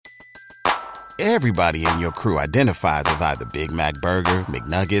Everybody in your crew identifies as either Big Mac Burger,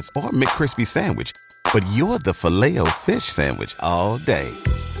 McNuggets, or McCrispy Sandwich. But you're the Filet-O-Fish Sandwich all day.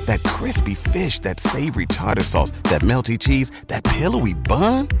 That crispy fish, that savory tartar sauce, that melty cheese, that pillowy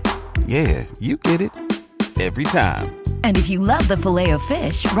bun. Yeah, you get it. Every time. And if you love the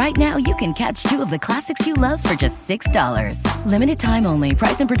Filet-O-Fish, right now you can catch two of the classics you love for just $6. Limited time only.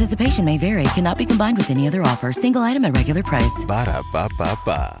 Price and participation may vary. Cannot be combined with any other offer. Single item at regular price.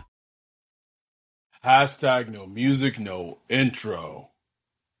 Ba-da-ba-ba-ba. Hashtag no music, no intro.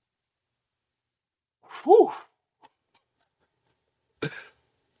 Whew.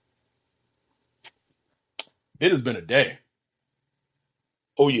 It has been a day.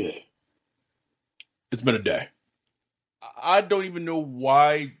 Oh, yeah. It's been a day. I don't even know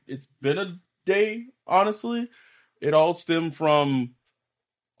why it's been a day, honestly. It all stemmed from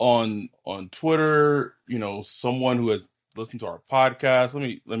on Twitter, someone who has listened to our podcast.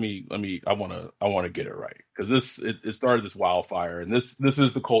 I want to get it right, because it started this wildfire, and this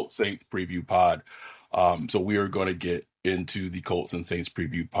is the Colts Saints preview pod. So we are going to get into the Colts and Saints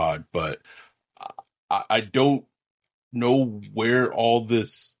preview pod, but I don't know where all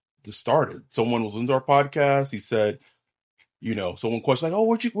this started. Someone was into our podcast. He said, someone questioned, like, "Oh,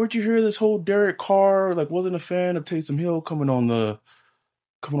 where'd you hear this whole Derek Carr? Like, wasn't a fan of Taysom Hill coming on the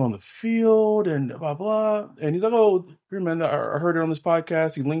field and blah blah." And he's like, "Oh, here, man, I heard it on this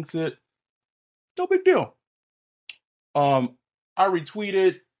podcast." He links it. No big deal. I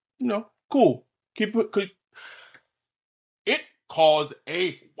retweeted. Cool. It caused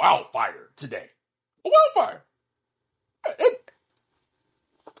a wildfire today. A wildfire.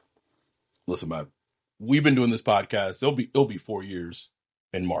 Listen, man, we've been doing this podcast. It'll be 4 years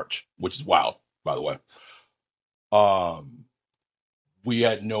in March, which is wild, by the way. We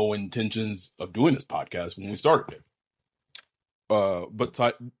had no intentions of doing this podcast when we started it.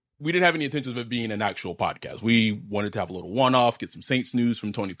 But we didn't have any intentions of it being an actual podcast. We wanted to have a little one-off, get some Saints news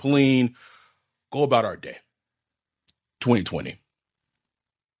from Tony Pauline, go about our day. 2020.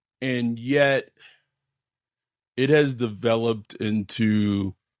 And yet it has developed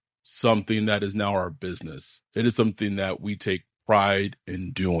into something that is now our business. It is something that we take pride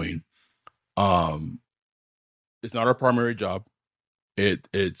in doing. It's not our primary job.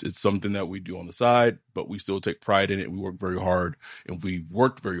 It's something that we do on the side, but we still take pride in it. We work very hard, and we've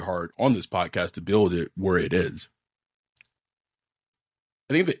worked very hard on this podcast to build it where it is.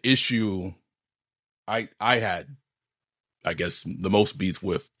 I think the issue I had, I guess, the most beats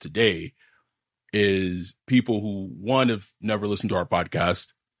with today is people who, one, have never listened to our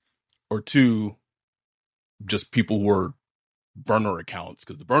podcast, or two, just people who are burner accounts,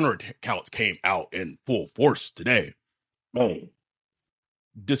 because the burner accounts came out in full force today. Man.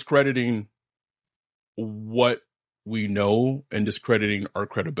 Discrediting what we know and discrediting our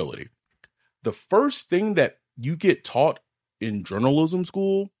credibility. The first thing that you get taught in journalism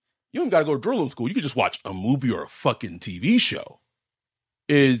school, you don't got to go to journalism school. You can just watch a movie or a fucking TV show.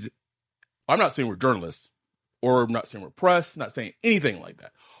 I'm not saying we're journalists, or I'm not saying we're press, not saying anything like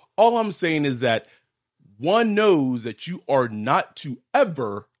that. All I'm saying is that one knows that you are not to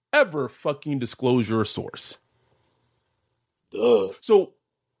ever fucking disclose your source. Duh. So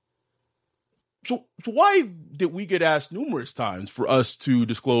why did we get asked numerous times for us to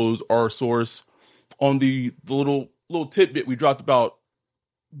disclose our source on the little tidbit we dropped about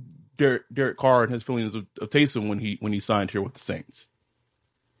Derek Carr and his feelings of Taysom when he signed here with the Saints?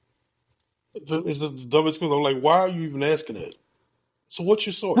 It's the dumbest thing. I'm like, why are you even asking that? So what's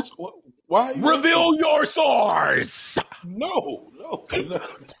your source? Why are you reveal your source? No.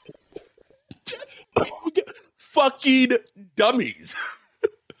 Fucking dummies.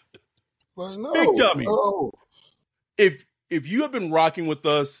 Like, no, big dummies. No. If you have been rocking with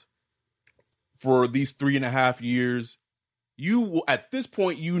us for these 3.5 years, you will, at this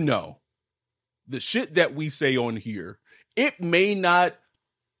point, the shit that we say on here, it may not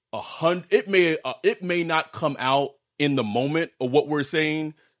come out in the moment of what we're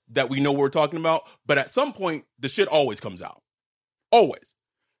saying that we know what we're talking about, but at some point the shit always comes out. Always.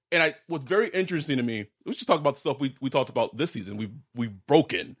 And what's very interesting to me, let's just talk about the stuff we talked about this season. We've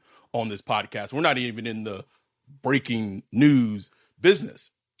broken on this podcast. We're not even in the breaking news business.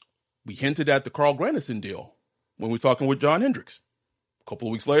 We hinted at the Carl Granderson deal when we were talking with John Hendricks. A couple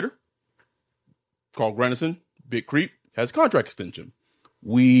of weeks later, Carl Granderson, big creep, has contract extension.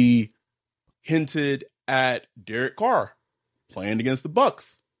 We hinted at Derek Carr playing against the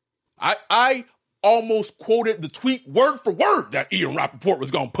Bucs. I almost quoted the tweet word for word that Ian Rappaport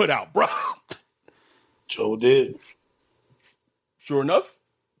was going to put out, bro. Joe did. Sure enough,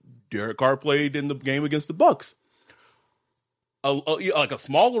 Derek Carr played in the game against the Bucs. like a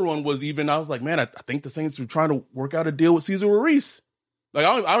smaller one was even, I was like, man, I think the Saints were trying to work out a deal with Cesar Ruiz. Like,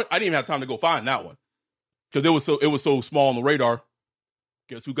 I didn't even have time to go find that one because it was so small on the radar.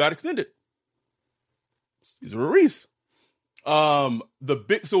 Guess who got extended? Cesar Ruiz. So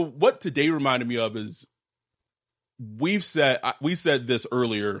what today reminded me of is we said this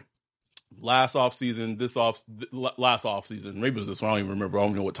earlier, last offseason, last offseason, maybe it was this one, I don't even remember, I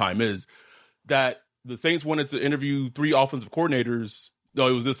don't know what time it is, that the Saints wanted to interview 3 offensive coordinators. No,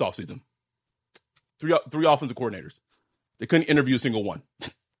 it was this offseason. Three offensive coordinators. They couldn't interview a single one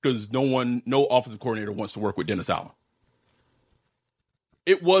because no offensive coordinator wants to work with Dennis Allen.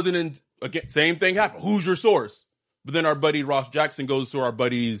 It wasn't again, same thing happened. Who's your source? But then our buddy Ross Jackson goes to our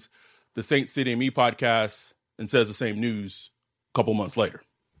buddies, the Saints City and Me podcast, and says the same news a couple months later.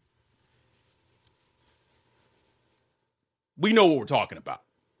 We know what we're talking about.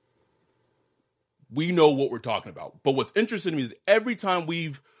 We know what we're talking about. But what's interesting to me is every time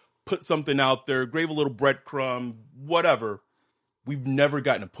we've put something out there, gave a little breadcrumb, whatever, we've never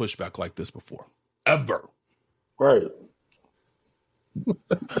gotten a pushback like this before. Ever. Right.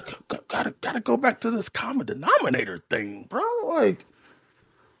 Gotta go back to this common denominator thing, bro. Like,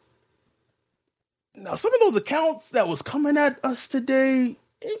 now some of those accounts that was coming at us today,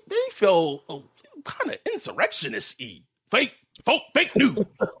 they felt kind of insurrectionist-y. Fake news.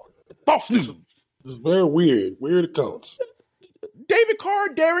 False news. It's very weird. Weird accounts. David Carr,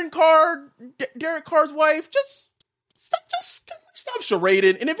 Darren Carr, Derek Carr's wife, just stop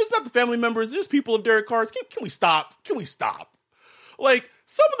charading. And if it's not the family members, there's people of Derek Carr's. Can we stop? Can we stop? Like,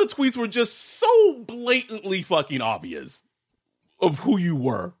 some of the tweets were just so blatantly fucking obvious of who you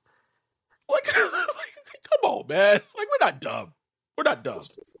were. Like, come on, man. Like, we're not dumb. We're not dumb.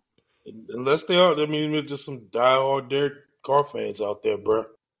 Unless they are, I mean, there's just some diehard Derek Carr fans out there, bro.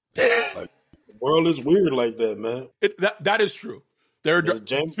 Like, the world is weird like that, man. That is true.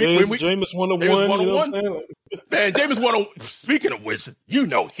 Jameis 101. You know what I'm saying? Man, Jameis 101. Speaking of which, you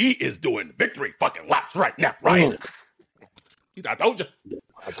know he is doing victory fucking laps right now, right? I told you.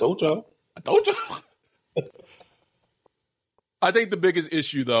 I told y'all. I think the biggest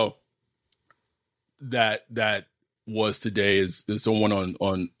issue, though, that was today is someone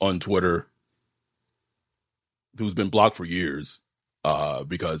on Twitter who's been blocked for years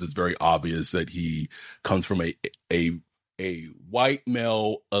because it's very obvious that he comes from a white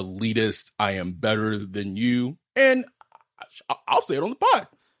male elitist. I am better than you, and I'll say it on the pod.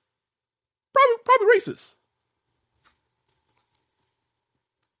 Probably racist.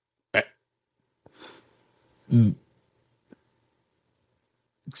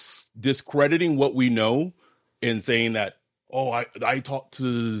 Discrediting what we know and saying that, I talked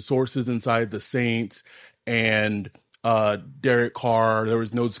to sources inside the Saints and Derek Carr. There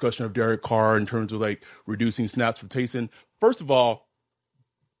was no discussion of Derek Carr in terms of like reducing snaps for Taysom. First of all,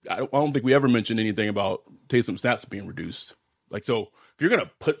 I don't think we ever mentioned anything about Taysom snaps being reduced. Like, so if you're going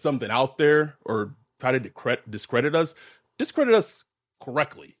to put something out there or try to discredit us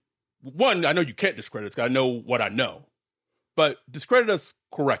correctly. One, I know you can't discredit us because I know what I know, but discredit us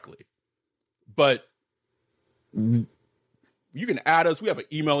correctly. But you can add us. We have an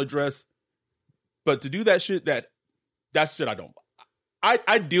email address, but to do that shit, that's shit I don't.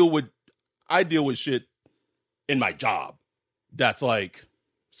 I deal with shit in my job. That's like,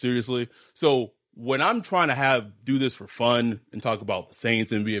 seriously. So when I'm trying to do this for fun and talk about the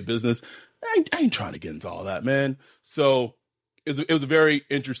Saints and be a business, I ain't trying to get into all that, man. So it was a very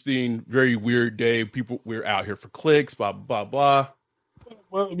interesting, very weird day. We're out here for clicks, blah, blah, blah.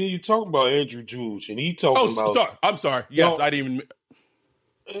 Well, I mean, you're talking about Andrew Juge, and he talking about... sorry. I'm sorry. Yes, I didn't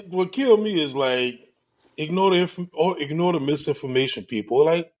even... What killed me is, like, ignore the misinformation, people.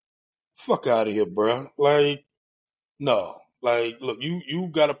 Like, fuck out of here, bro. Like, no. Like, look, you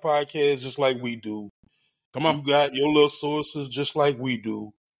got a podcast just like we do. Come on. You got your little sources just like we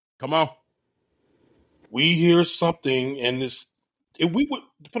do. Come on. We hear something, and if we would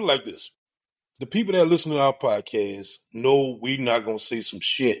put it like this, the people that listen to our podcast know we're not going to say some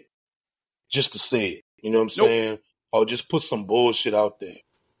shit just to say it. You know what I'm saying? Or just put some bullshit out there.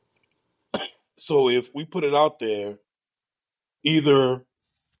 So if we put it out there, either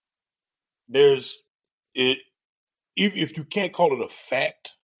if you can't call it a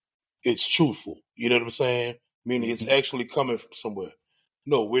fact, it's truthful. You know what I'm saying? Meaning it's actually coming from somewhere.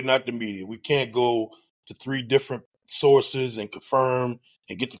 No, we're not the media. We can't go to 3 different sources and confirm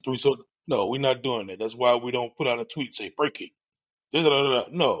and get the 3 sources. No, we're not doing that. That's why we don't put out a tweet, say, breaking.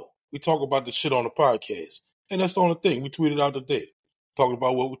 No, we talk about the shit on the podcast. And that's the only thing. We tweeted out today, talking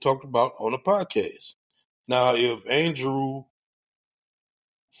about what we talked about on the podcast. Now, if Andrew,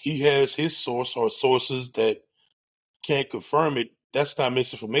 he has his source or sources that can't confirm it, that's not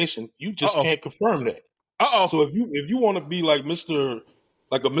misinformation. You just Uh-oh. can't confirm that. Uh-oh. So if you want to be like Mr.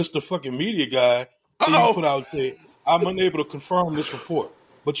 fucking media guy, then Uh-oh. you put out and say, I'm unable to confirm this report.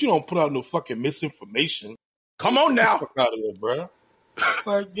 But you don't put out no fucking misinformation. Come on now. Get the fuck out of here, bro.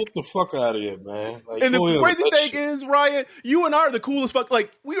 Like, get the fuck out of here, man. Like, And the crazy thing shit. is, Ryan, you and I are the coolest fuck.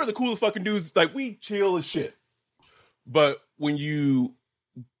 Like, we are the coolest fucking dudes. Like, we chill as shit. But when you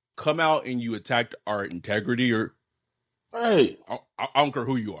come out and you attack our integrity, or Hey, I don't care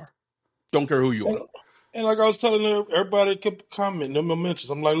who you are. Don't care who you are. And like I was telling everybody kept commenting in my mentions.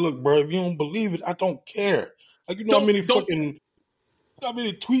 I'm like, look, bro, if you don't believe it, I don't care. Like, you know how many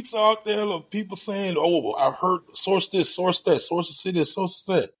tweets are out there of people saying, oh, I heard source this, source that, sources say this, sources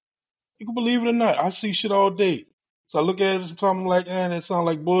that. You can believe it or not. I see shit all day. So I look at it sometimes I'm like, that sounds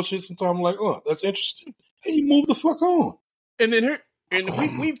like bullshit. Sometimes I'm like, oh, that's interesting. And you move the fuck on. And then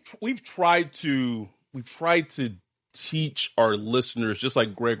we've tried to teach our listeners, just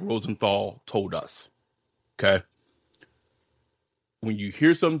like Greg Rosenthal told us. Okay. When you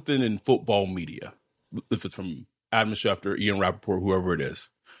hear something in football media, if it's from Adam Schefter, Ian Rappaport, whoever it is,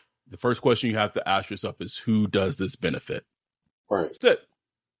 the first question you have to ask yourself is, who does this benefit? Right. That's it.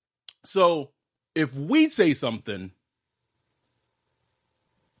 So if we say something,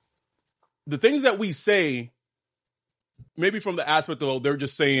 the things that we say, maybe from the aspect of they're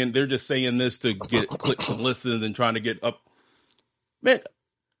just saying this to get clicks and listens and trying to get up. Man,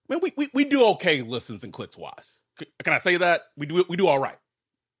 we do okay listens and clicks wise. Can I say that? We do all right.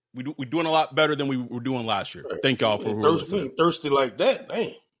 We're doing a lot better than we were doing last year. Thank y'all for who listening. Thirsty like that,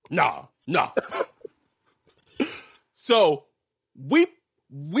 dang. Nah. So we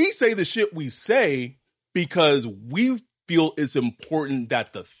say the shit we say because we feel it's important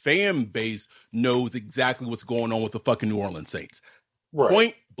that the fan base knows exactly what's going on with the fucking New Orleans Saints. Right.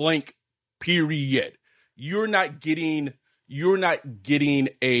 Point blank, period. You're not getting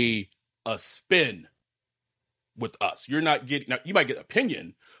a spin with us. You're not getting, now you might get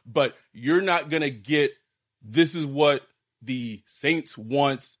opinion, but you're not going to get, this is what the Saints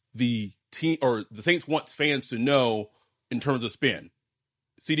wants the team, or the Saints wants fans to know in terms of spin.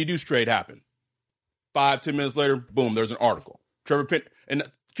 CD Deuce trade happened. 5-10 minutes later, boom, there's an article. Trevor Penn, and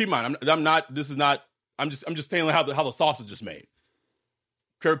keep in mind, I'm just telling how the sausage is made.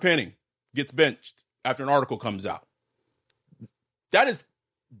 Trevor Penning gets benched after an article comes out. That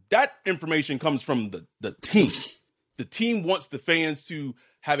information comes from the team. The team wants the fans to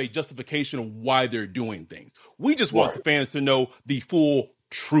have a justification of why they're doing things. We just want the fans to know the full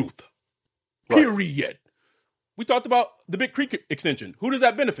truth. Period. Right. We talked about the Big Creek extension. Who does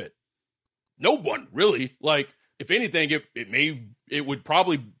that benefit? No one, really. Like, if anything, it would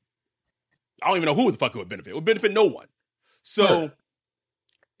probably, I don't even know who the fuck it would benefit. It would benefit no one. So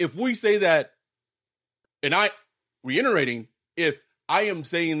if we say that, and reiterating, if I am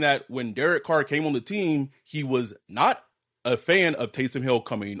saying that when Derek Carr came on the team, he was not a fan of Taysom Hill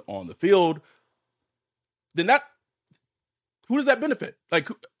coming on the field, then who does that benefit? Like,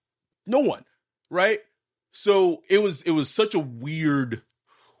 no one, right? So it was such a weird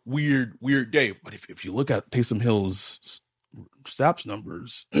day. But if you look at Taysom Hill's snaps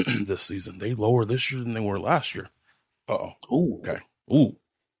numbers this season, they lower this year than they were last year. Uh-oh. Ooh. Okay. Ooh.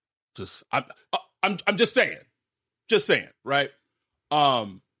 I'm just saying, right? I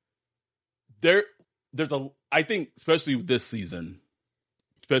think, especially this season,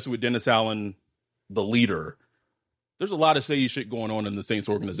 especially with Dennis Allen, the leader, there's a lot of shady shit going on in the Saints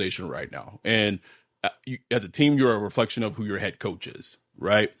organization right now. And as a team, you're a reflection of who your head coach is,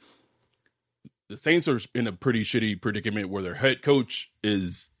 right? The Saints are in a pretty shitty predicament where their head coach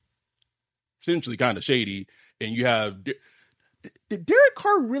is essentially kind of shady. And you have, did Derek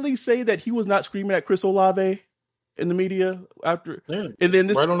Carr really say that he was not screaming at Chris Olave in the media after? Yeah, and then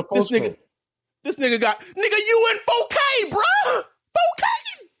right on the post this nigga got, you in 4K, bro.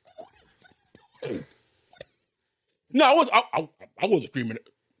 4K. No, I wasn't screaming it.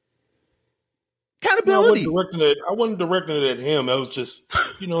 Accountability. I wasn't directing it at him. I was just,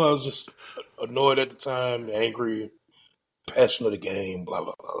 I was just annoyed at the time, angry, passionate of the game, blah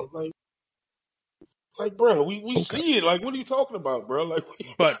blah blah. Like, bro, we see it. Like, what are you talking about, bro? Like,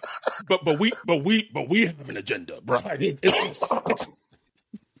 but we have an agenda, bro.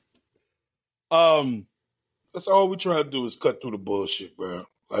 That's all we try to do is cut through the bullshit, bro.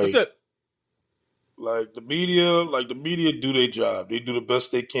 Like, that's it. Like the media do their job. They do the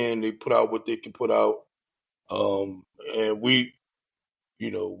best they can. They put out what they can put out. And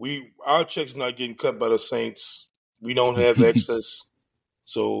our checks not getting cut by the Saints. We don't have access.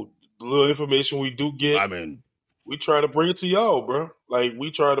 So the little information we do get, we try to bring it to y'all, bro. Like,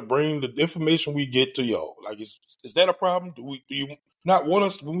 we try to bring the information we get to y'all. Like, is that a problem? Do you not want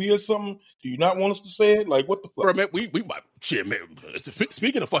us, when we hear something, do you not want us to say it? Like, what the fuck? Bro, man, we might, shit, man,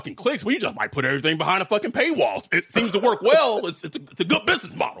 speaking of fucking clicks, we just might put everything behind a fucking paywall. It seems to work well. It's a good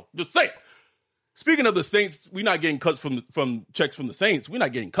business model. Just saying. Speaking of the Saints, we're not getting cuts from checks from the Saints. We're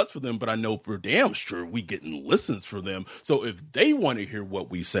not getting cuts for them, but I know for damn sure we getting listens for them. So if they want to hear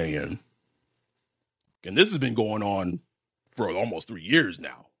what we saying, and this has been going on for almost 3 years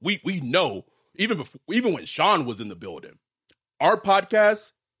now, we know, even when Sean was in the building, our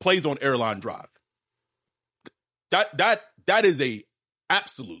podcast plays on Airline Drive. That is a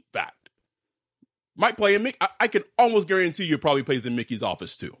absolute fact. Might play in Mickey. I can almost guarantee you it probably plays in Mickey's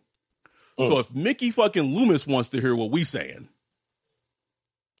office too. So if Mickey fucking Loomis wants to hear what we saying,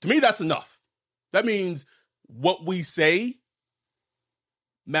 to me that's enough. That means what we say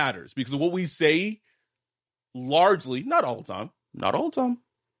matters, because what we say largely, not all the time,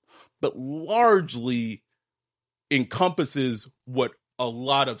 but largely encompasses what a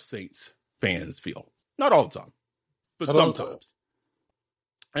lot of Saints fans feel. Not all the time, but sometimes.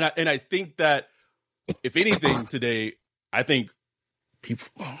 And I think that if anything today, I think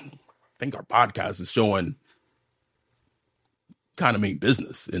our podcast is showing kind of mean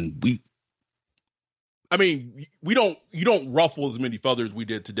business, and you don't ruffle as many feathers we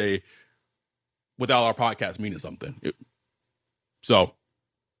did today without our podcast meaning something. So I'm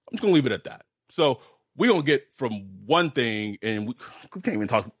just gonna leave it at that. So we're gonna get from one thing, and we can't even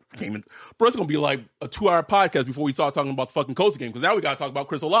talk. Bro, it's gonna be like a 2-hour podcast before we start talking about the fucking Colts game, because now we gotta talk about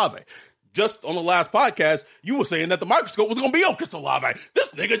Chris Olave. Just on the last podcast, you were saying that the microscope was going to be on Chris Olave.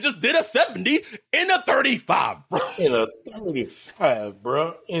 This nigga just did a 70 in a 35, bro. In a 35,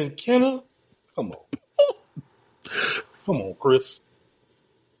 bro. In Kenna? Come on. Come on, Chris.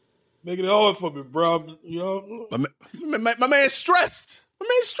 Making it hard for me, bro. You know? My man's stressed.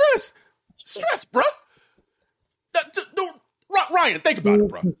 Stressed, bro. Ryan, think about it,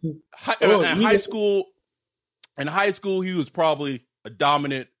 bro. In high school, he was probably a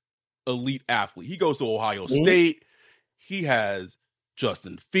dominant elite athlete. He goes to Ohio State. He has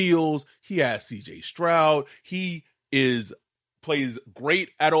Justin Fields. He has CJ Stroud. He plays great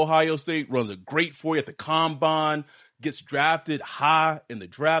at Ohio State, runs a great 40 at the combine, gets drafted high in the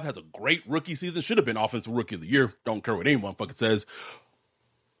draft, has a great rookie season, should have been offensive rookie of the year. Don't care what anyone fucking says.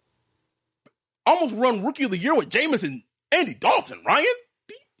 Almost run rookie of the year with Jameis and Andy Dalton, Ryan.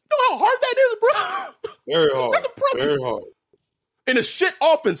 Do you know how hard that is, bro? Very hard. That's impressive. Very hard. In a shit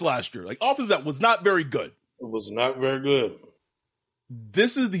offense last year, like offense that was not very good. It was not very good.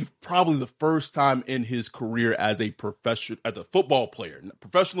 This is probably the first time in his career as a football player,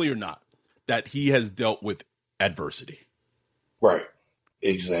 professionally or not, that he has dealt with adversity. Right.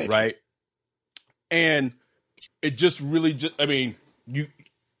 Exactly. Right. And it just really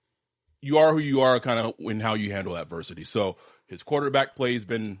you are who you are kind of in how you handle adversity. So his quarterback play has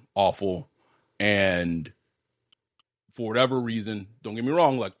been awful, and for whatever reason, don't get me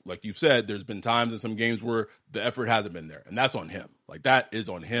wrong, like you've said, there's been times in some games where the effort hasn't been there, and that's on him. Like, that is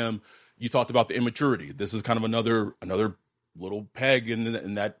on him. You talked about the immaturity. This is kind of another little peg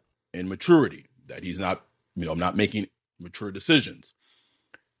in that immaturity, that he's not making mature decisions.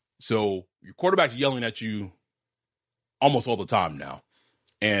 So your quarterback's yelling at you almost all the time now.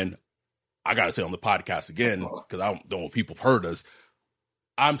 And I got to say on the podcast again, because I don't know if people have heard us,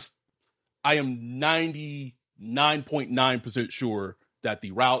 I am 99.9% sure that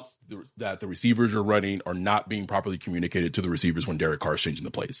the routes that the receivers are running are not being properly communicated to the receivers when Derek Carr is changing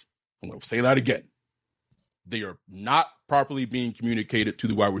the plays. I'm going to say that again. They are not properly being communicated to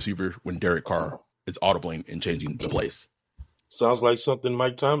the wide receiver when Derek Carr is audibling and changing the plays. Sounds like something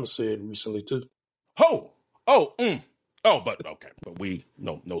Mike Thomas said recently too. But we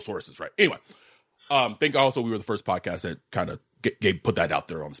no sources, right? Anyway, think also we were the first podcast that kind of put that out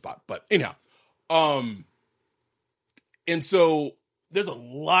there on the spot. But anyhow, and so there's a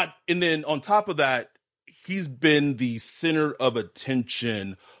lot, and then on top of that, he's been the center of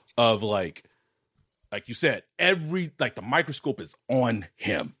attention of like you said, the microscope is on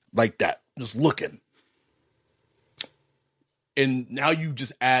him, like that, just looking. And now you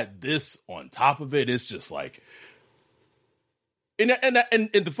just add this on top of it. It's just like, and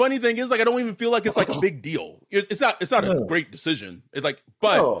the funny thing is, like, I don't even feel like it's like a big deal. It's not a great decision. It's like,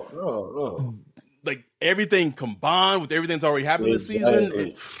 but like everything combined with everything that's already happened this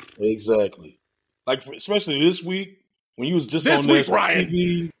season. Exactly. Like, especially this week when you was just this on week, national Ryan.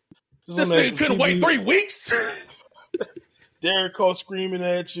 TV. This thing couldn't wait 3 weeks. Derek Carr screaming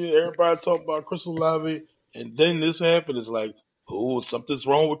at you. Everybody talking about Chris Olave. And then this happened. It's like, oh, something's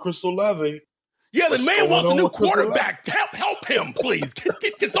wrong with Chris Olave. Yeah, the What's man going wants a on new with Chris Olave? quarterback. Help him, please.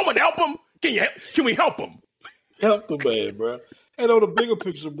 Can someone help him? Can we help him? Help the man, bro. And on the bigger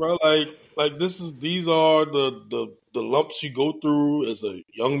picture, bro, like these are the lumps you go through as a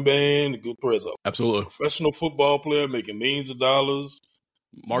young man, you go through as a Absolutely. professional football player making millions of dollars.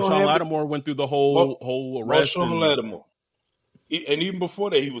 Marshawn Lattimore went through the whole arrest. Marshawn Lattimore. And even before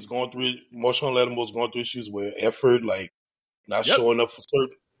that, Marshawn Lattimore was going through issues with effort, like not showing up for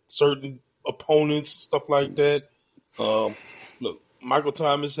certain opponents, stuff like that. Look, Michael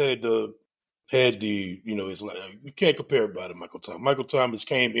Thomas had the it's like you can't compare everybody to Michael Thomas. Michael Thomas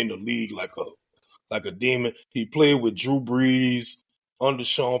came in the league like a demon. He played with Drew Brees under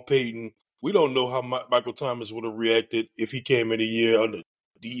Sean Payton. We don't know how Michael Thomas would have reacted if he came in a year under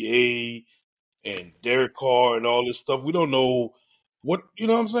DA and Derek Carr and all this stuff. We don't know what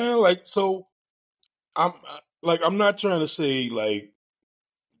I'm saying. Like, so I'm not trying to say like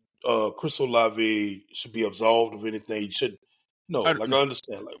Chris Olave should be absolved of anything. He should. No, I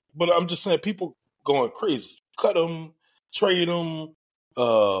understand. Like, but I'm just saying people going crazy. Cut him, trade him.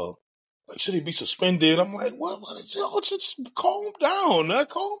 Like, should he be suspended? I'm like, what is y'all? Just calm down.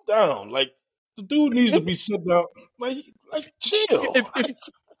 Calm down. Like, the dude needs to be sit down. Like chill.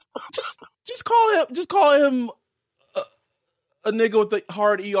 Just call him a nigga with the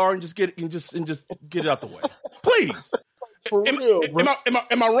hard ER and just get it out the way, please. For real, bro.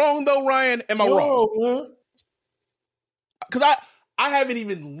 Am I wrong though, Ryan? Am I wrong? Because I haven't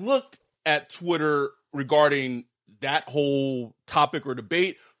even looked at Twitter regarding that whole topic or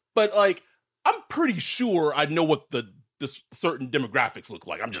debate, but like I'm pretty sure I know what the certain demographics look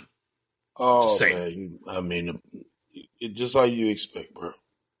like. I'm just saying. Man, it's just how you expect, bro.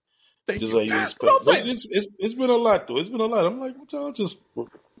 Just how you expect. It's been a lot though. It's been a lot. I'm like, y'all just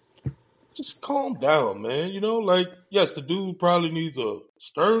calm down, man. Like, yes, the dude probably needs a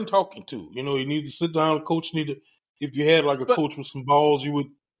stern talking to. He needs to sit down. The coach if you had like a coach with some balls, you would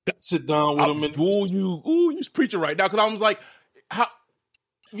sit down with him. You're preaching right now. Because I was like,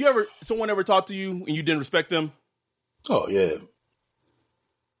 someone ever talked to you and you didn't respect them? Oh yeah.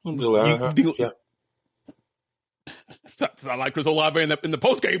 Yeah. Sound like Chris Olave in the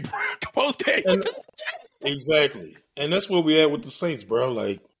post game. Exactly, and that's where we at with the Saints, bro.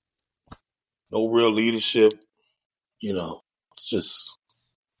 Like, no real leadership.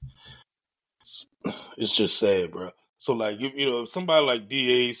 It's just sad, bro. So like, if somebody like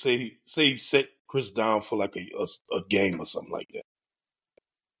DA say he set Chris down for like a game or something like that,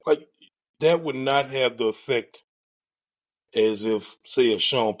 like that would not have the effect as if say a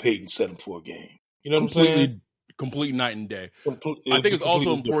Sean Payton set him for a game. You know what I'm saying? Complete night and day. I think it's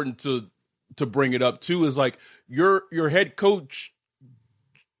also important to bring it up too. Is like your head coach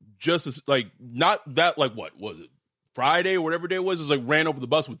just as like not that like what was it Friday or whatever day it was is like ran over the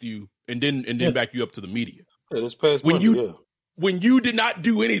bus with you and didn't back you up to the media. Yeah, this past Monday, when you did not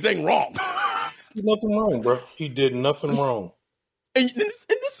do anything wrong. He did nothing wrong, bro. He did nothing wrong. And this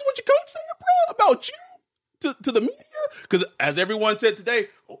is what your coach said, bro, about you to the media? Because as everyone said today,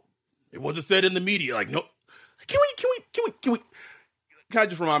 it wasn't said in the media. Like, no. Can I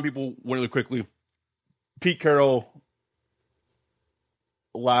just remind people really quickly? Pete Carroll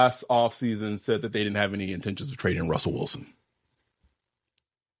last offseason said that they didn't have any intentions of trading Russell Wilson.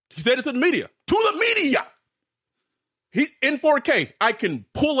 He said it to the media. To the media! He's in 4K. I can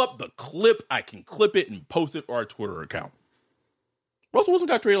pull up the clip. I can clip it and post it on our Twitter account. Russell Wilson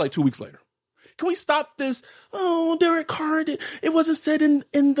got traded like 2 weeks later. Can we stop this? Oh, Derek Carr, it wasn't said in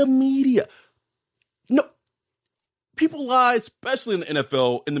the media. No. People lie, especially in the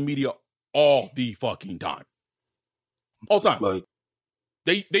NFL, in the media, all the fucking time. All the time. Like,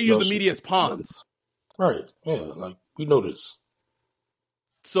 they use the media as pawns. Right. Yeah, like, we know this.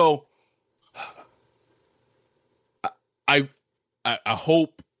 So, I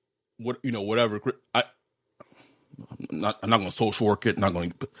hope, whatever. I'm not going to social work it. Not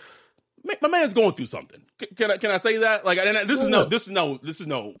going to. My man's going through something. Can I say that? Like, and this is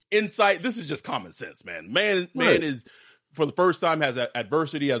no insight. This is just common sense, man. Man is for the first time has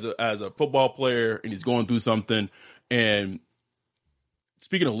adversity as a football player, and he's going through something. And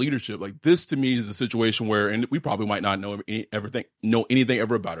speaking of leadership, like this to me is a situation where, and we probably might not know anything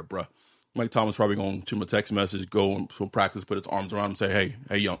ever about it, bro. Mike Thomas probably going to him a text message, go from practice, put his arms around him, say,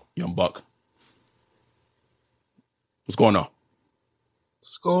 "Hey, young buck, what's going on?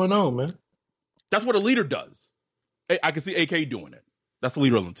 What's going on, man?" That's what a leader does. I can see AK doing it. That's the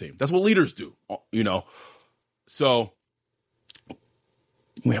leader on the team. That's what leaders do, So,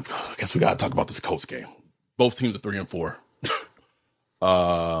 I guess we got to talk about this Colts game. Both teams are 3-4.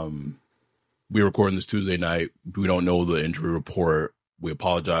 We're recording this Tuesday night. We don't know the injury report. We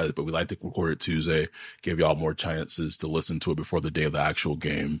apologize, but we like to record it Tuesday, give y'all more chances to listen to it before the day of the actual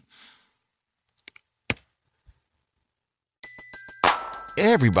game.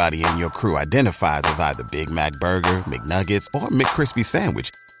 Everybody in your crew identifies as either Big Mac Burger, McNuggets, or McCrispy Sandwich.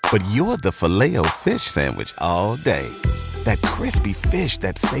 But you're the Filet-O-Fish Sandwich all day. That crispy fish,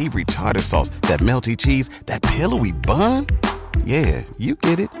 that savory tartar sauce, that melty cheese, that pillowy bun. Yeah, you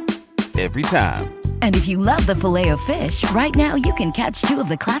get it. Every time. And if you love the Filet-O-Fish, right now you can catch 2 of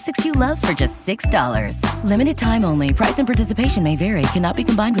the classics you love for just $6. Limited time only. Price and participation may vary. Cannot be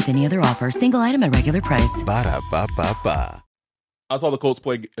combined with any other offer. Single item at regular price. Ba-da-ba-ba-ba. I saw the Colts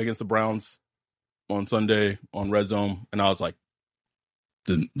play against the Browns on Sunday on Red Zone, and I was like,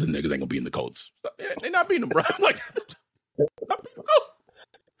 the niggas ain't gonna be in the Colts. They're not beating the Browns. Like, not beating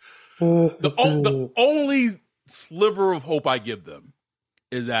the Colts. The only sliver of hope I give them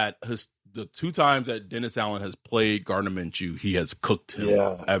is that the 2 times that Dennis Allen has played Gardner Minshew, he has cooked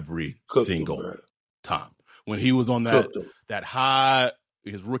him every single time. When he was on that high,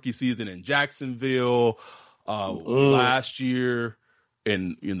 his rookie season in Jacksonville, last year,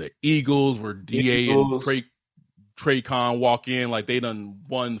 and in the Eagles, where DA and Trey Con walk in like they done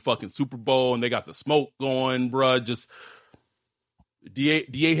won fucking Super Bowl and they got the smoke going, bruh. Just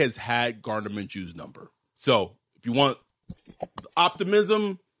DA has had Gardner Minshew's number. So if you want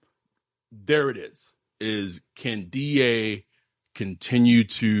optimism, there it is can DA continue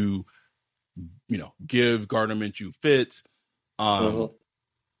to, give Gardner Minshew fits? But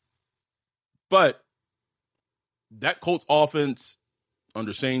that Colts offense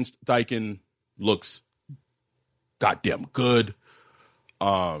under Shane Steichen looks goddamn good.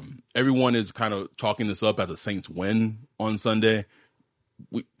 Everyone is kind of chalking this up as the Saints win on Sunday.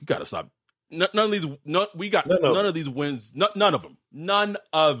 We got to stop. None of these wins. None of them. None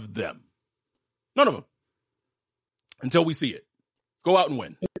of them. Until we see it. Go out and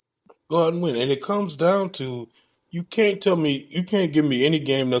win. And it comes down to, you can't give me any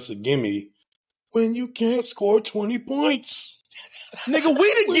game that's a gimme when you can't score 20 points. Nigga, we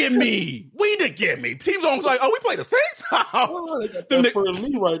the gimme. Teams almost like, we play the Saints? Oh, they got that for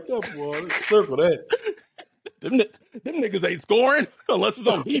me right there, boy. Circle that. Them niggas ain't scoring unless it's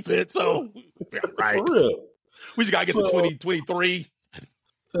on defense, so right. For real. We just gotta get to 2023.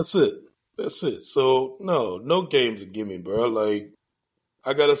 That's it. So no games a gimme, bro. Like,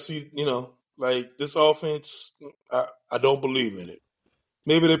 I gotta see, like this offense, I don't believe in it.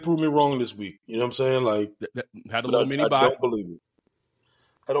 Maybe they proved me wrong this week. You know what I'm saying? Like, had a little mini bye. I don't believe it.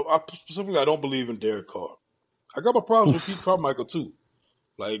 I don't believe in Derek Carr. I got my problems with Pete Carmichael too.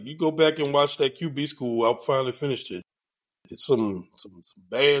 Like, you go back and watch that QB school. I finally finished it. It's some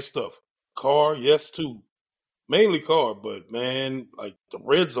bad stuff. Carr, yes too. Mainly Carr, but man, like the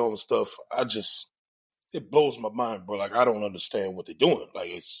red zone stuff, it blows my mind, bro. Like, I don't understand what they're doing.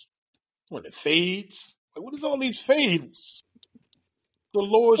 Like, it's running fades. Like, what is all these fades? The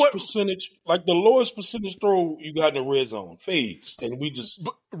lowest percentage throw you got in the red zone, fades, and we just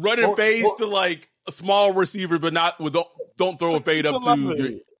running fades to like a small receiver, but not with don't throw a fade up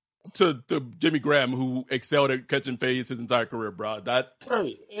to Jimmy Graham, who excelled at catching fades his entire career, bro.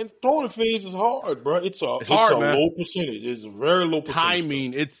 Right, and throwing fades is hard, bro. It's a low percentage. It's a very low percentage.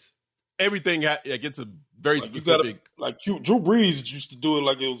 Timing, it's everything. It's a very specific. Drew Brees used to do it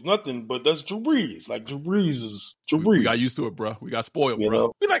like it was nothing, but that's Drew Brees. Like, Drew Brees is Drew Brees. We got used to it, bro. We got spoiled,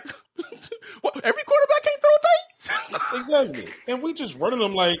 bro. We like, what, every quarterback can't throw fades. Exactly, and we just running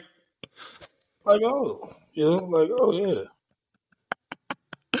them like yeah.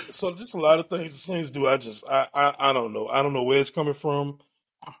 So just a lot of things the Saints do. I don't know. I don't know where it's coming from.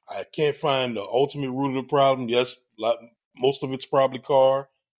 I can't find the ultimate root of the problem. Yes, most of it's probably Carr.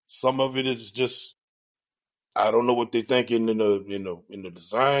 Some of it is just, I don't know what they're thinking in the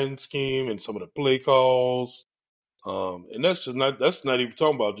design scheme and some of the play calls. And that's not even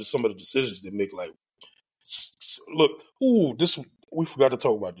talking about just some of the decisions they make. Like, look, we forgot to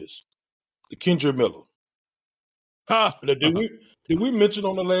talk about this. The Kendrick Miller. Now, did we mention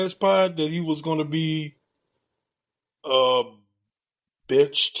on the last pod that he was going to be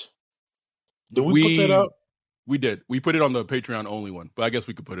benched? Did we put that out? We did. We put it on the Patreon only one, but I guess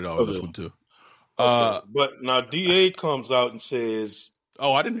we could put it on this one too. But now DA comes out and says,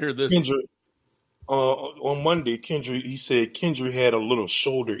 "Oh, I didn't hear this." Kendrick, on Monday, he said Kendrick had a little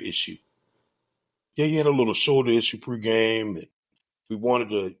shoulder issue. Yeah, he had a little shoulder issue pregame, and we wanted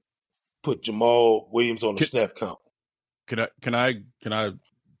to put Jamal Williams on the snap count. Can I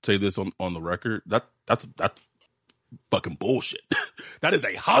say this on the record? That's fucking bullshit. That is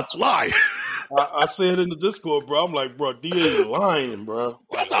a hot lie. I said in the Discord, bro. I'm like, bro, DA is lying, bro.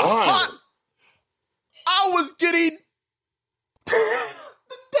 That's a hot. I was getting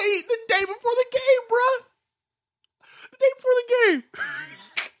the day before the game, bro. The day before the game.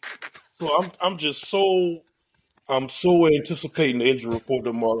 So I'm so anticipating the injury report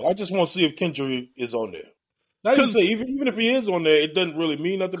tomorrow. I just want to see if Kendrick is on there. Not even say even if he is on there, it doesn't really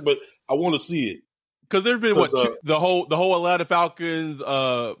mean nothing. But I want to see it because there's been the whole Atlanta Falcons,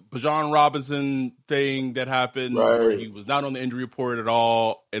 Bijan Robinson thing that happened where he was not on the injury report at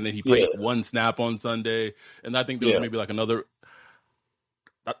all, and then he played one snap on Sunday, and I think there was maybe like another.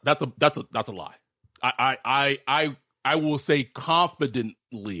 That's a lie. I will say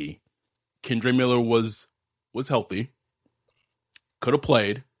confidently, Kendre Miller was healthy, could have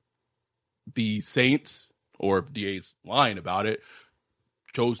played. The Saints, or DA's lying about it,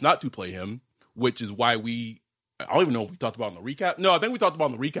 chose not to play him, which is why I don't even know if we talked about it on the recap. No, I think we talked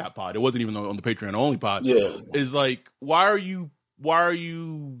about it on the recap pod. It wasn't even on the Patreon only pod. Yeah. Is like, why are you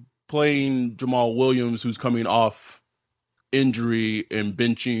playing Jamal Williams, who's coming off injury, and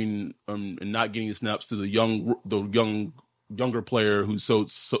benching and not getting snaps to the younger player who showed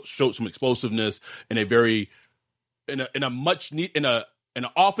some explosiveness in an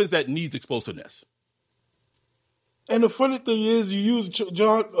offense that needs explosiveness. And the funny thing is, you use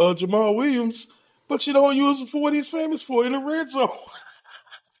Jamal Williams, but you don't use him for what he's famous for in the red zone.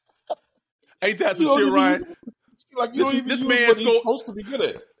 Ain't that some shit, Ryan? This man he's supposed to be good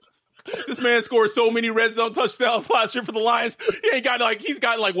at. This man scored so many red zone touchdowns last year for the Lions. He's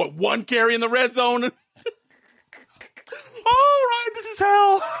got one carry in the red zone. All right, this is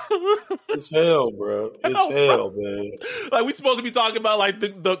hell. It's hell, bro. It's hell, man. Like, we supposed to be talking about like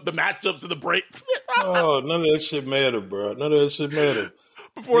the matchups and the break. Oh, none of that shit matter, bro. None of that shit matter.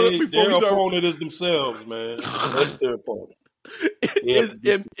 Their opponent is themselves, man. That's their opponent.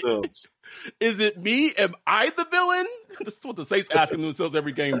 Is it me? Am I the villain? This is what the Saints asking themselves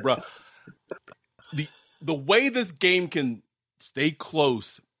every game, bro. The way this game can stay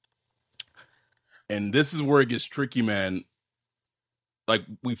close, and this is where it gets tricky, man. Like,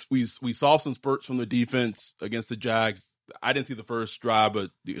 we saw some spurts from the defense against the Jags. I didn't see the first drive,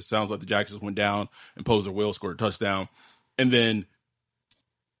 but it sounds like the Jags just went down and posed their will, scored a touchdown. And then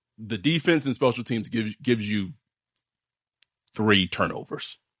the defense and special teams gives you 3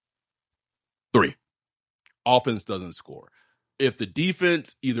 turnovers. 3. Offense doesn't score. If the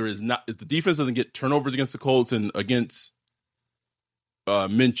defense doesn't get turnovers against the Colts and against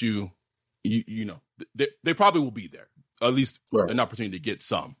Minshew, you know, they probably will be there. At least an opportunity to get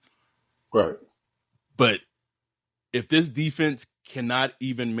some. Right. But if this defense cannot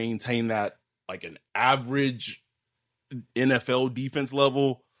even maintain that, like an average NFL defense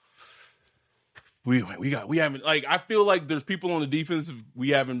level, we haven't, like, I feel like there's people on the defense we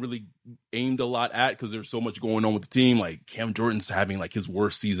haven't really aimed a lot at because there's so much going on with the team. Like, Cam Jordan's having like his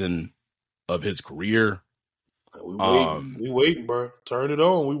worst season of his career. We waiting, bro. Turn it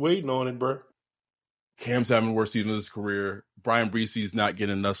on. We waiting on it, bro. Cam's having the worst season of his career. Brian Breesy's not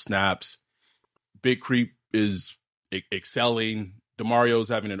getting enough snaps. Big Creep is excelling. DeMario's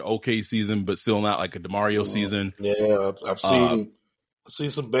having an okay season, but still not like a DeMario season. Yeah, I've seen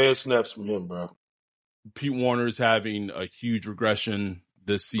some bad snaps from him, bro. Pete Warner's having a huge regression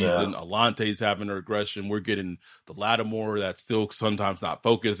this season. Alante's having a regression. We're getting the Lattimore that's still sometimes not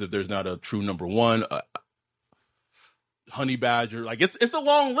focused if there's not a true number one. Honey Badger. Like, it's a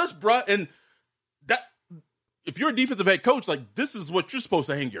long list, bro. And that, if you're a defensive head coach, like, this is what you're supposed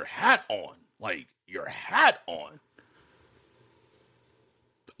to hang your hat on. Like, your hat on.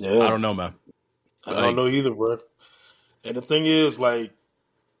 Yeah. I don't know, man. I don't know either, bro. And the thing is, like,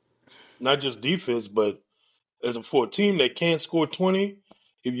 not just defense, but for a team that can't score 20,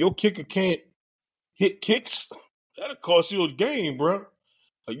 if your kicker can't hit kicks, that'll cost you a game, bro.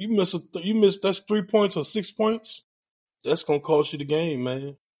 Like, you miss that's 3 points or 6 points. That's gonna cost you the game,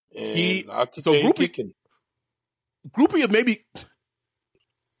 man. And Groupie maybe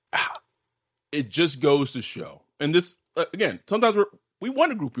it just goes to show. And this again, sometimes we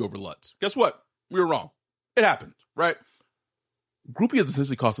want a Groupie over Lutz. Guess what? We were wrong. It happened, right? Groupie has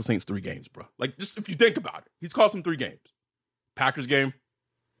essentially cost the Saints 3 games, bro. Like, just if you think about it, he's cost them 3 games. Packers game,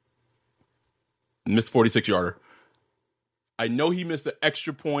 missed 46-yarder. I know he missed the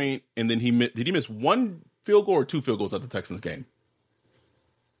extra point, and then did he miss 1 field goal or 2 field goals at the Texans game?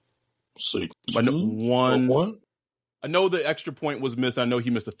 I know the extra point was missed. I know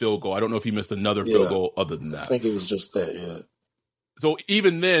he missed a field goal. I don't know if he missed another field goal other than that. I think it was just that, yeah. So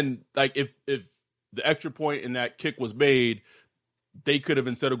even then, like, if the extra point and that kick was made, they could have,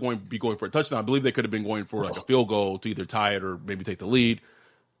 instead of going for a touchdown, I believe they could have been going for like a field goal to either tie it or maybe take the lead.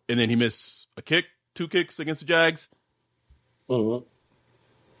 And then he missed a kick, 2 kicks against the Jags. Mm-hmm.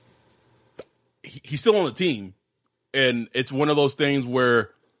 He's still on the team. And it's one of those things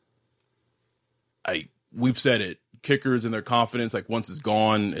where we've said it, kickers and their confidence, like once it's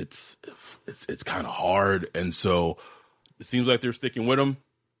gone, it's kind of hard. And so it seems like they're sticking with him.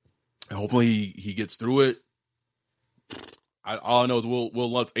 And hopefully he gets through it. All I know is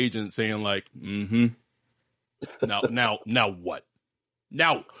Will Lutz's agent saying like, Now what?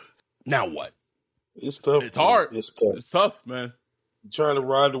 Now what? It's tough. It's hard. It's tough. It's tough, man. Trying to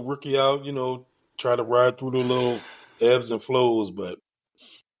ride the rookie out, try to ride through the little ebbs and flows, but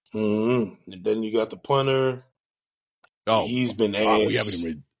and then you got the punter. Oh, he's been ass. We haven't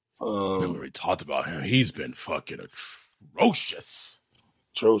even really talked about him. He's been fucking atrocious.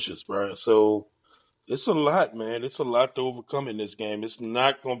 Atrocious, bro. So it's a lot, man. It's a lot to overcome in this game. It's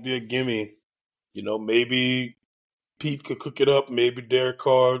not going to be a gimme. Maybe Pete could cook it up. Maybe Derek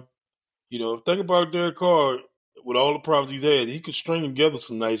Carr. Think about Derek Carr. With all the problems he's had, he could string together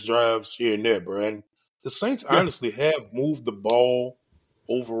some nice drives here and there, bro. And the Saints honestly have moved the ball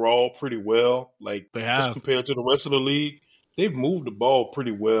overall pretty well. Like, they have. Just compared to the rest of the league, they've moved the ball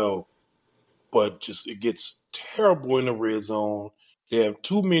pretty well. But just it gets terrible in the red zone. They have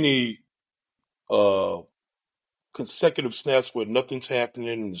too many consecutive snaps where nothing's happening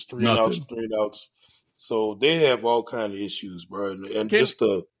and it's three and outs. So they have all kind of issues, bro. And go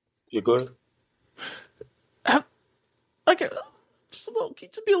ahead.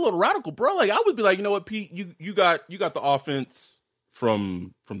 Just be a little radical, bro. Like, I would be like, you know what, Pete, you got the offense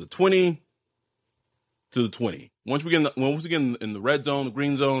from the 20 to the 20. Once we get in the red zone, the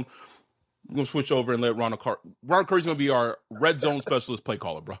green zone, we're gonna switch over and let Ronald Curry's gonna be our red zone specialist play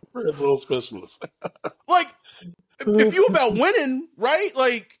caller, bro. Red zone specialist. Like, if you about winning, right?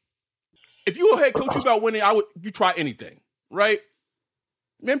 Like, if you a head coach, you about winning, you try anything, right?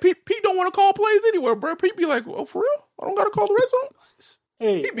 Man, Pete don't want to call plays anywhere, bro. Pete be like, "Oh, for real? I don't got to call the red zone."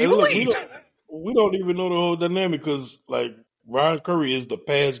 Hey, we don't even know the whole dynamic because, like, Ron Curry is the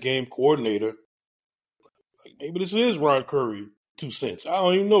pass game coordinator. Like, maybe this is Ron Curry 2 cents. I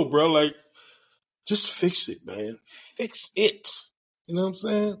don't even know, bro. Like, just fix it, man. Fix it. You know what I'm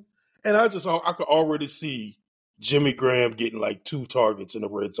saying? And I could already see Jimmy Graham getting like 2 targets in the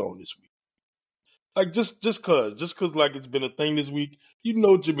red zone this week. Like, just cause like it's been a thing this week,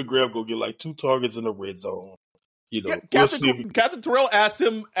 Jimmy Graham gonna get like 2 targets in the red zone. Captain Terrell asked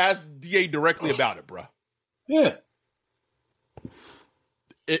DA directly about it, bro. Yeah.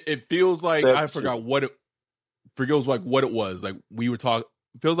 It feels like I forgot what it was. Like, we were talking.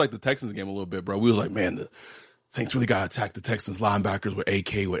 It feels like the Texans game a little bit, bro. We was like, man, the Saints really got to attack the Texans linebackers with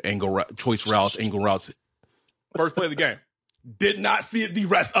AK, with choice routes, angle routes. First play of the game. Did not see it the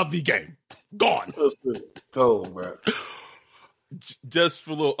rest of the game. Gone. Go, bro. Just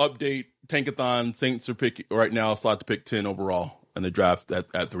for a little update, Tankathon, Saints are picking right now, slot to pick 10 overall, and the draft's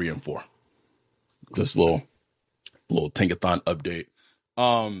at 3 and 4. Just a little Tankathon update.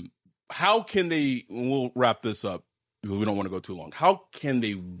 How can they? We'll wrap this up because we don't want to go too long. How can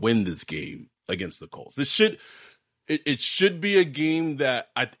they win this game against the Colts? It should be a game that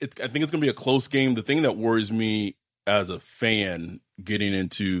I think it's going to be a close game. The thing that worries me as a fan getting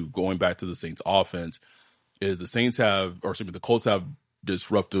into going back to the Saints offense is the Colts have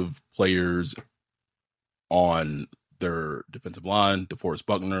disruptive players on their defensive line. DeForest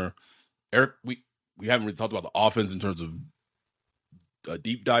Buckner, Eric. We haven't really talked about the offense in terms of a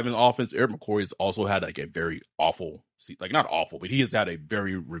deep dive in the offense. Eric McCoy has also had like a very awful, like not awful, but he has had a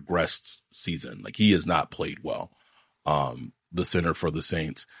very regressed season. Like, he has not played well. The center for the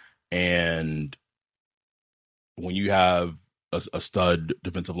Saints, and when you have a stud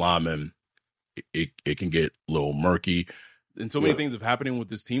defensive lineman, it can get a little murky. And so many things have happening with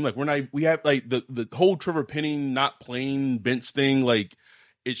this team. Like, we have like the whole Trevor Penning not playing bench thing. Like,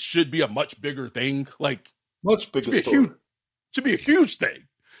 it should be a much bigger thing. Like, much bigger story. Should be a huge thing.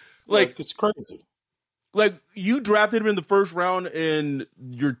 Like, it's crazy. Like, you drafted him in the first round and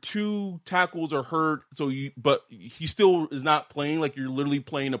your 2 tackles are hurt. But he still is not playing. Like, you're literally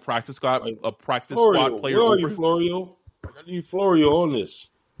playing a practice squad player. Where are you, Florio? I need Florio on this.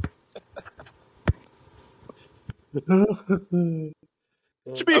 Should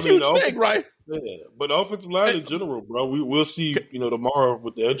be a huge thing, right? Yeah, but offensive line in general, bro. We'll see, tomorrow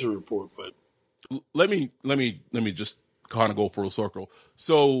with the injury report. But let me just kind of go full circle.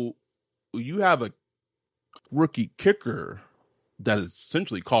 So you have a rookie kicker that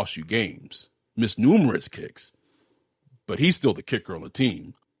essentially cost you games, missed numerous kicks, but he's still the kicker on the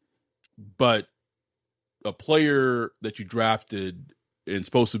team. But a player that you drafted and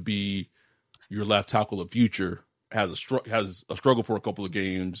supposed to be your left tackle of the future has a struggle for a couple of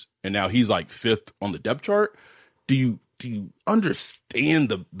games, and now he's like 5th on the depth chart. Do you understand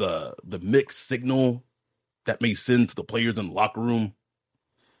the mixed signal that may send to the players in the locker room?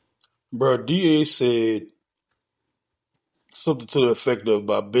 Bro, DA said something to the effect of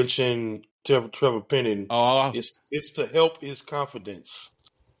by benching Trevor Penning, it's to help his confidence.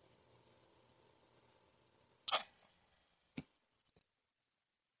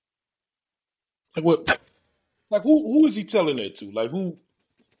 Like what? Like who is he telling that to? Like who?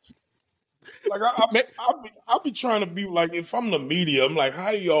 Like I'll be trying to be like, if I'm the media, I'm like,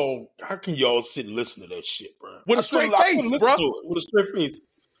 how can y'all sit and listen to that shit, bro? With a straight face, bro. With a straight face.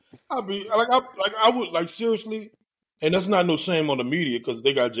 I would like seriously, and that's not no shame on the media because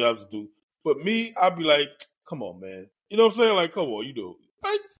they got jobs to do. But me, I'd be like, come on, man. You know what I'm saying? Like, come on, you do.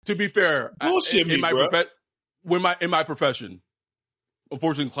 Like, to be fair, bullshit in me, bro. In my profession,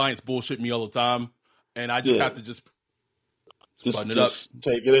 unfortunately, clients bullshit me all the time, and I just have to just button it up.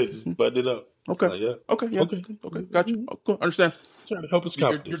 Take it in, just button it up. Okay. Like, Okay. Got you. Okay. Understand. Trying to help us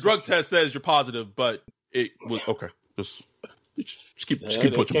confidence. Your drug test says you're positive, but it was okay. Just keep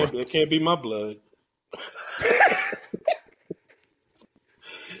pushing. It can't be my blood.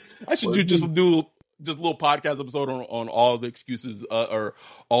 I should do a little podcast episode on all the excuses or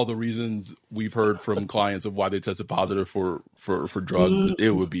all the reasons we've heard from clients of why they tested positive for drugs. It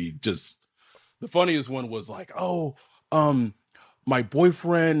would be just the funniest one was like, my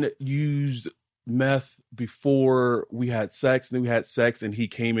boyfriend used meth before we had sex, and then we had sex, and he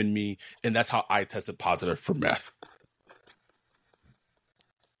came in me, and that's how I tested positive for meth.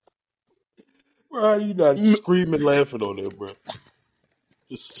 Bro, you not screaming, laughing on there, bro.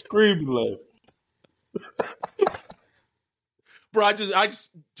 Just screaming, laughing. Bro, I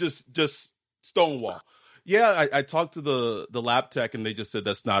just stonewall. Yeah, I talked to the lab tech, and they just said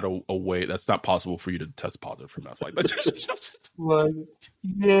that's not a way. That's not possible for you to test positive for meth. Like, like,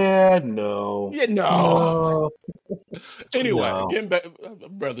 yeah, no. Anyway, getting back,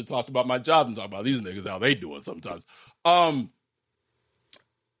 I'd rather talk about my job than talk about these niggas, how they doing sometimes.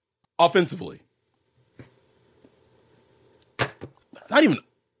 Offensively, not even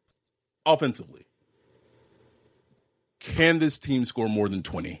offensively, can this team score more than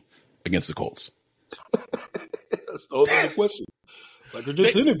 20 against the Colts? That's the ultimate question. Like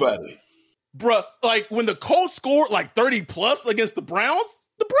against anybody. Bruh, like when the Colts scored like 30 plus against the Browns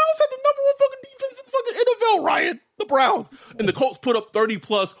had the number one fucking defense in the fucking NFL, Ryan. The Browns. And the Colts put up 30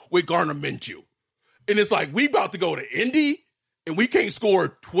 plus with Gardner Minshew. And it's like, we about to go to Indy and we can't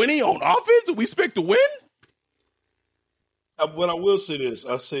score 20 on offense and we expect to win? What I will say this,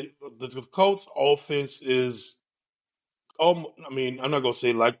 I say the Colts offense is, I'm not going to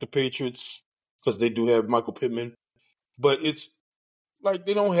say like the Patriots because they do have Michael Pittman, but it's like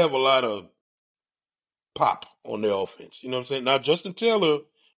they don't have a lot of pop on their offense. You know what I'm saying? Now, Justin Taylor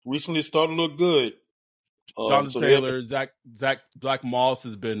recently started to look good. Jonathan Taylor, Zach Black Moss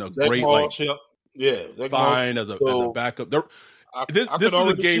has been a great Moss, as a backup. This is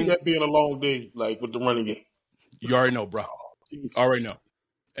a game see that being a long day, like with the running game. You already know, bro. Already know.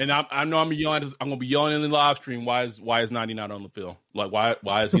 And I know I'm gonna be yelling in the live stream. Why is 90 not on the field? Like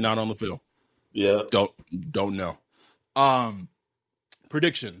why is he not on the field? Yeah, don't know.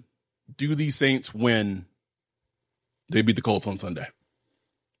 Prediction: do these Saints win? They beat the Colts on Sunday.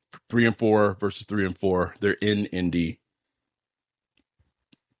 3-4 versus 3-4. They're in Indy.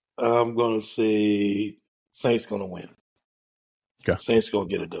 I'm gonna say Saints gonna win. Okay. Saints gonna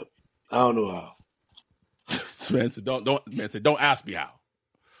get it up. I don't know how. Man said, don't ask me how.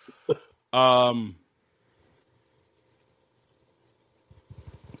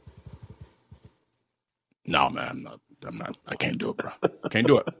 No, man, I'm not. I can't do it, bro. Can't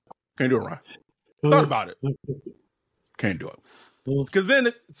do it, Ryan. Thought about it. Can't do it. Because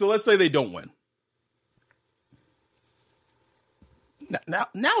then, so let's say they don't win. Now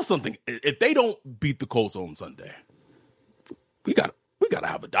something. If they don't beat the Colts on Sunday, we got to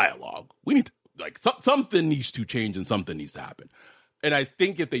have a dialogue. We need to, like something needs to change and something needs to happen. And I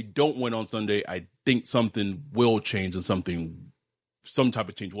think if they don't win on Sunday, I think something will change and some type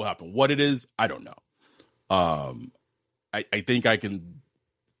of change will happen. What it is, I don't know. I think I can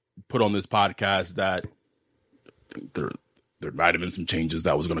put on this podcast that there might have been some changes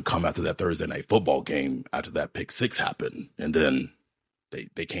that was going to come after that Thursday night football game after that pick six happened, and then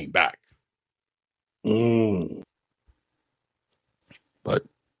they came back. But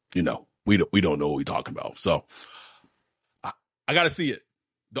we don't know what we're talking about. So I got to see it.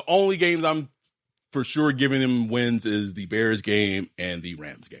 The only games I'm for sure giving them wins is the Bears game and the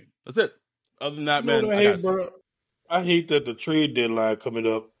Rams game. That's it. Other than that, man, I hate that the trade deadline coming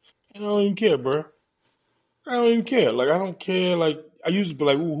up. And I don't even care, bro. I don't even care. Like, I don't care. Like, I used to be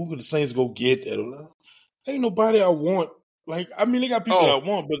like, ooh, who could the Saints go get? I don't know. Ain't nobody I want. Like, I mean, they got people that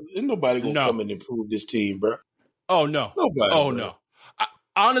want, but ain't nobody gonna come and improve this team, bro. Oh no, nobody. Oh bro. No.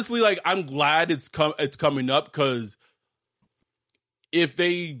 Honestly, like, I'm glad it's coming up, because if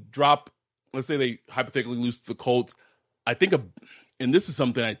they drop, let's say they hypothetically lose to the Colts, I think and this is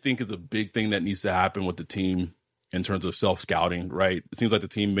something I think is a big thing that needs to happen with the team in terms of self-scouting, right? It seems like the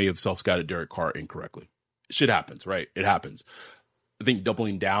team may have self-scouted Derek Carr incorrectly. Shit happens, right? It happens. I think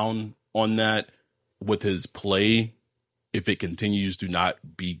doubling down on that with his play, if it continues to not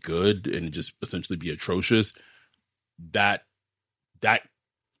be good and just essentially be atrocious, that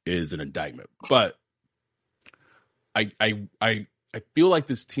is an indictment. But I feel like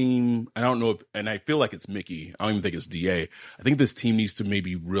this team, I don't know if, and I feel like it's Mickey, I don't even think it's DA. I think this team needs to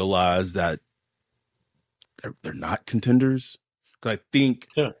maybe realize that they're not contenders. Because I think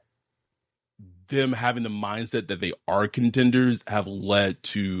them having the mindset that they are contenders have led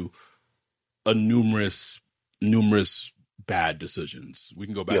to a numerous bad decisions. We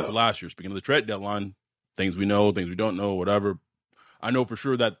can go back to last year. Speaking of the trade deadline, things we know, things we don't know, whatever. I know for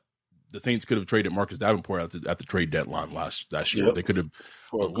sure that the Saints could have traded Marcus Davenport at the trade deadline last year. Yep. They could have,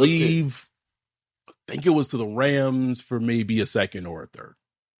 I think it was to the Rams for maybe a second or third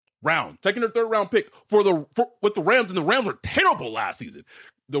round pick with the Rams, and the Rams were terrible last season.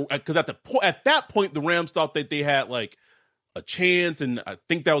 Because at that point, the Rams thought that they had like a chance, and I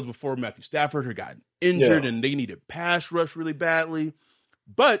think that was before Matthew Stafford had gotten injured, and they needed pass rush really badly.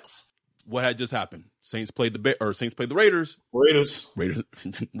 But what had just happened? Saints played the Raiders. Raiders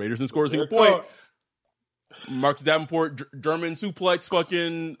didn't score a single point. Marcus Davenport German suplex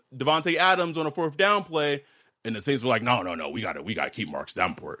fucking Devontae Adams on a fourth down play, and the Saints were like, no, we gotta keep Marcus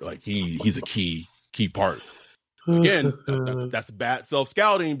Davenport. Like he's a key part. Again, that's bad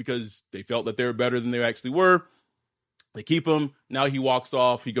self-scouting, because they felt that they were better than they actually were. They keep him. Now he walks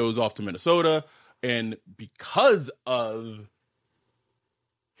off. He goes off to Minnesota, and because of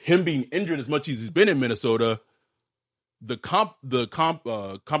him being injured as much as he's been in Minnesota, the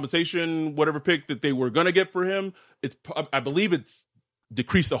compensation, whatever pick that they were gonna get for him, I believe it's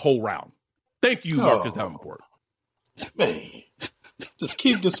decreased a whole round. Thank you, Marcus Davenport. Man, just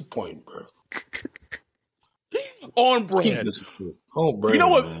keep disappointing, bro. On brand. On brand. You know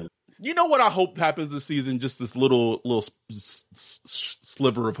what? Man. You know what I hope happens this season? Just this little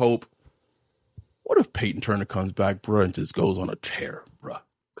sliver of hope. What if Peyton Turner comes back, bro, and just goes on a tear, bro?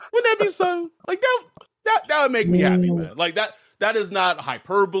 Wouldn't that be something? Like that would make me happy, man. Like that is not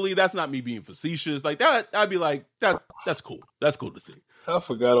hyperbole. That's not me being facetious. Like that, I'd be like, that's cool. That's cool to see. I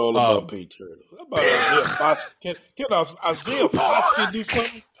forgot all about Peyton Turner. How about Isaiah Foskey? Can Isaiah Foskey do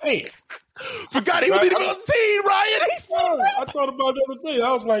something? Damn. Forgot he was even on the team, Ryan. I thought about it the other day.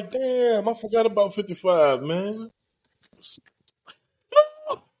 I was like, damn, I forgot about 55, man.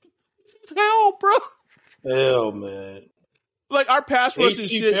 Hell, bro. Hell, man. Like, our pass rush and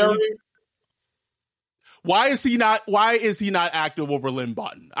shit. Why is he not active over Lynn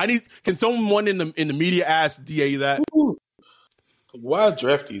Botton? Can someone in the media ask DA that? Ooh. Why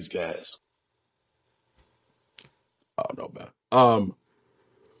draft these guys? I don't know, man.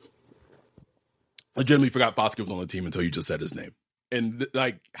 Legitimately forgot Foskey was on the team until you just said his name. And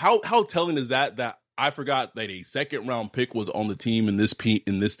like, how telling is that I forgot that a second round pick was on the team, and this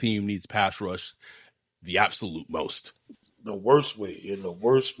team needs pass rush the absolute most. The worst way. In the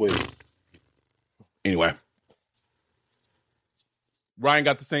worst way. Anyway, Ryan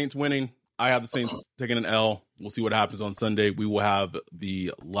got the Saints winning. I have the Saints taking an L. We'll see what happens on Sunday. We will have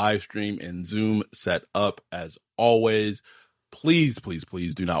the live stream and Zoom set up as always. Please, please,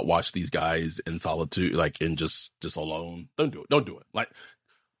 please do not watch these guys in solitude, like in just alone. Don't do it. Don't do it. Like,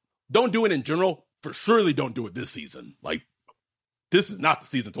 don't do it in general. For surely don't do it this season. Like, this is not the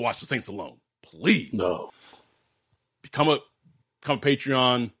season to watch the Saints alone. Please. No. Become a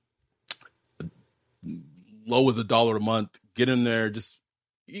Patreon. Low as $1 a month. Get in there. Just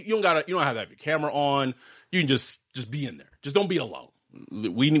you don't have to have your camera on. You can just be in there. Just don't be alone.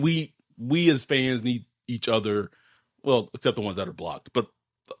 We as fans need each other. Well, except the ones that are blocked. But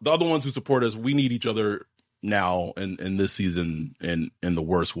the other ones who support us, we need each other now in this season in the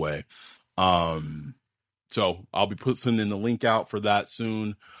worst way. So I'll be sending the link out for that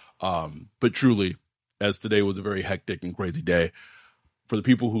soon. But truly, as today was a very hectic and crazy day, for the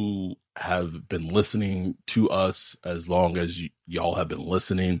people who have been listening to us as long as y'all have been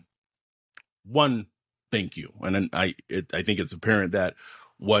listening, one, thank you. And then I think it's apparent that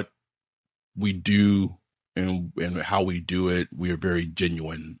what we do and how we do it, we are very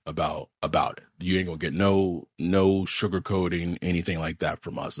genuine about it. You ain't gonna get no sugarcoating, anything like that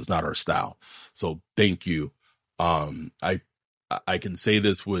from us. It's not our style. So thank you. I can say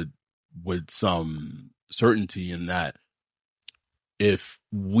this with some certainty in that if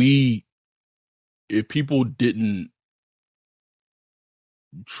people didn't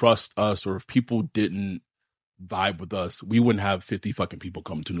trust us, or if people didn't vibe with us, we wouldn't have 50 fucking people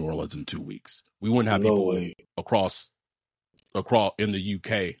come to New Orleans in 2 weeks. We wouldn't have people across in the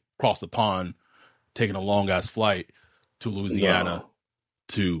UK, across the pond, taking a long ass flight to Louisiana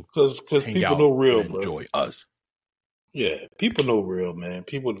to because people know real, and enjoy us. Yeah, people know real, man.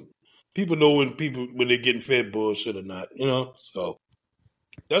 People know when they're getting fed bullshit or not, you know. So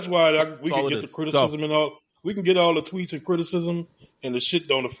that's why we can get the criticism and all. We can get all the tweets and criticism, and the shit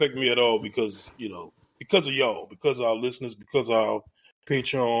don't affect me at all because of y'all, because of our listeners, because of our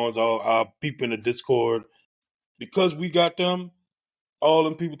Patreons, our people in the Discord, because we got them, all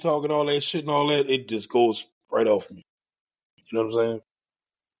them people talking all that shit and all that, it just goes right off me. You know what I'm saying?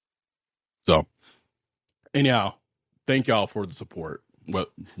 So, anyhow, thank y'all for the support.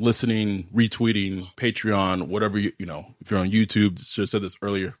 Listening, retweeting, Patreon, whatever if you're on YouTube, should have said this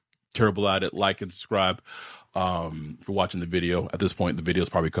earlier. Terrible at it. Like and subscribe. For watching the video. At this point, the video is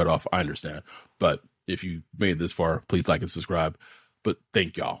probably cut off. I understand, but if you made it this far, please like and subscribe. But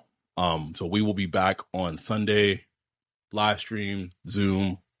thank y'all. So we will be back on Sunday, live stream,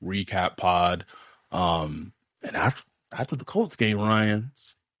 Zoom, recap pod. And after the Colts game, Ryan,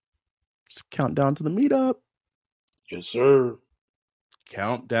 it's countdown to the meetup. Yes, sir.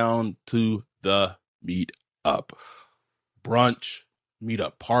 Countdown to the meetup. Brunch,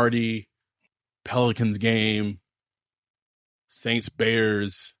 meetup party, Pelicans game, Saints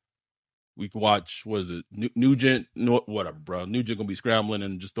Bears. We can watch, what is it? Nugent, whatever, bro. Nugent gonna be scrambling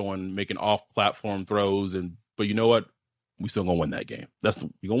and just making off-platform throws, but you know what? We still gonna win that game.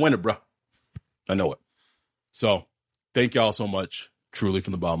 We gonna win it, bro. I know it. So, thank y'all so much. Truly,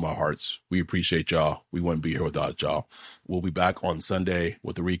 from the bottom of our hearts, we appreciate y'all. We wouldn't be here without y'all. We'll be back on Sunday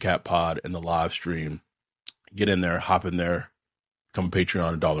with the recap pod and the live stream. Get in there, hop in there, come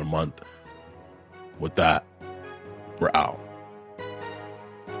Patreon, $1 a month. With that, we're out.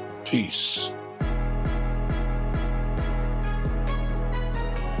 Peace.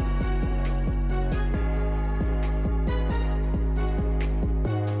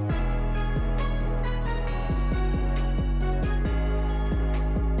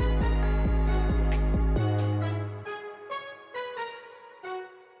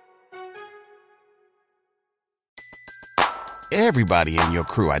 Everybody in your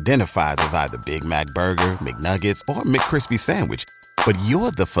crew identifies as either Big Mac Burger, McNuggets, or McCrispy Sandwich. But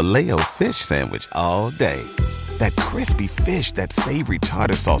you're the Filet-O-Fish Sandwich all day. That crispy fish, that savory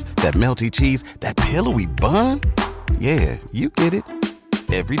tartar sauce, that melty cheese, that pillowy bun. Yeah, you get it.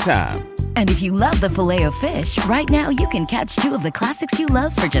 Every time. And if you love the Filet-O-Fish, right now you can catch 2 of the classics you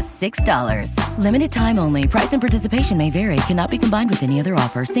love for just $6. Limited time only. Price and participation may vary. Cannot be combined with any other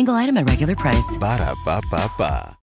offer. Single item at regular price. Ba-da-ba-ba-ba.